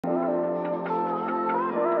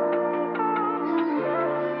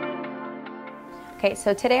Okay,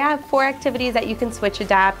 so today I have 4 activities that you can switch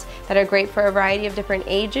adapt that are great for a variety of different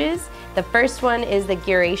ages. The first one is the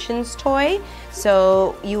Gearations toy.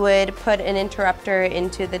 So you would put an interrupter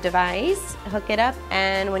into the device, hook it up,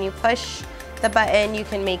 and when you push the button, you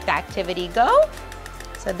can make the activity go.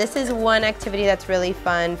 So this is one activity that's really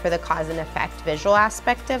fun for the cause and effect visual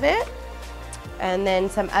aspect of it. And then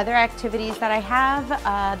some other activities that I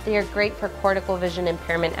have, they're great for cortical vision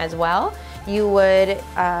impairment as well.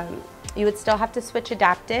 You would still have to switch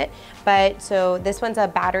adapt it, but so this one's a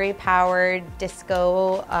battery powered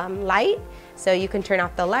disco light. So you can turn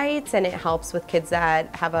off the lights and it helps with kids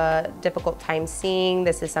that have a difficult time seeing.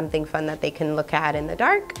 This is something fun that they can look at in the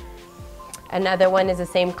dark. Another one is the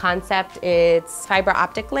same concept. It's fiber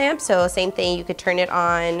optic lamp, so same thing, you could turn it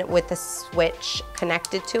on with a switch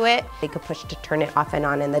connected to it. You could push to turn it off and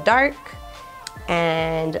on in the dark.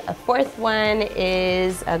 And a fourth one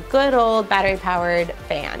is a good old battery powered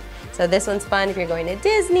fan. So this one's fun if you're going to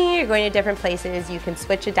Disney, you're going to different places, you can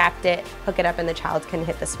switch adapt it, hook it up, and the child can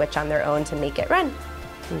hit the switch on their own to make it run.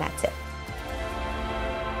 And that's it.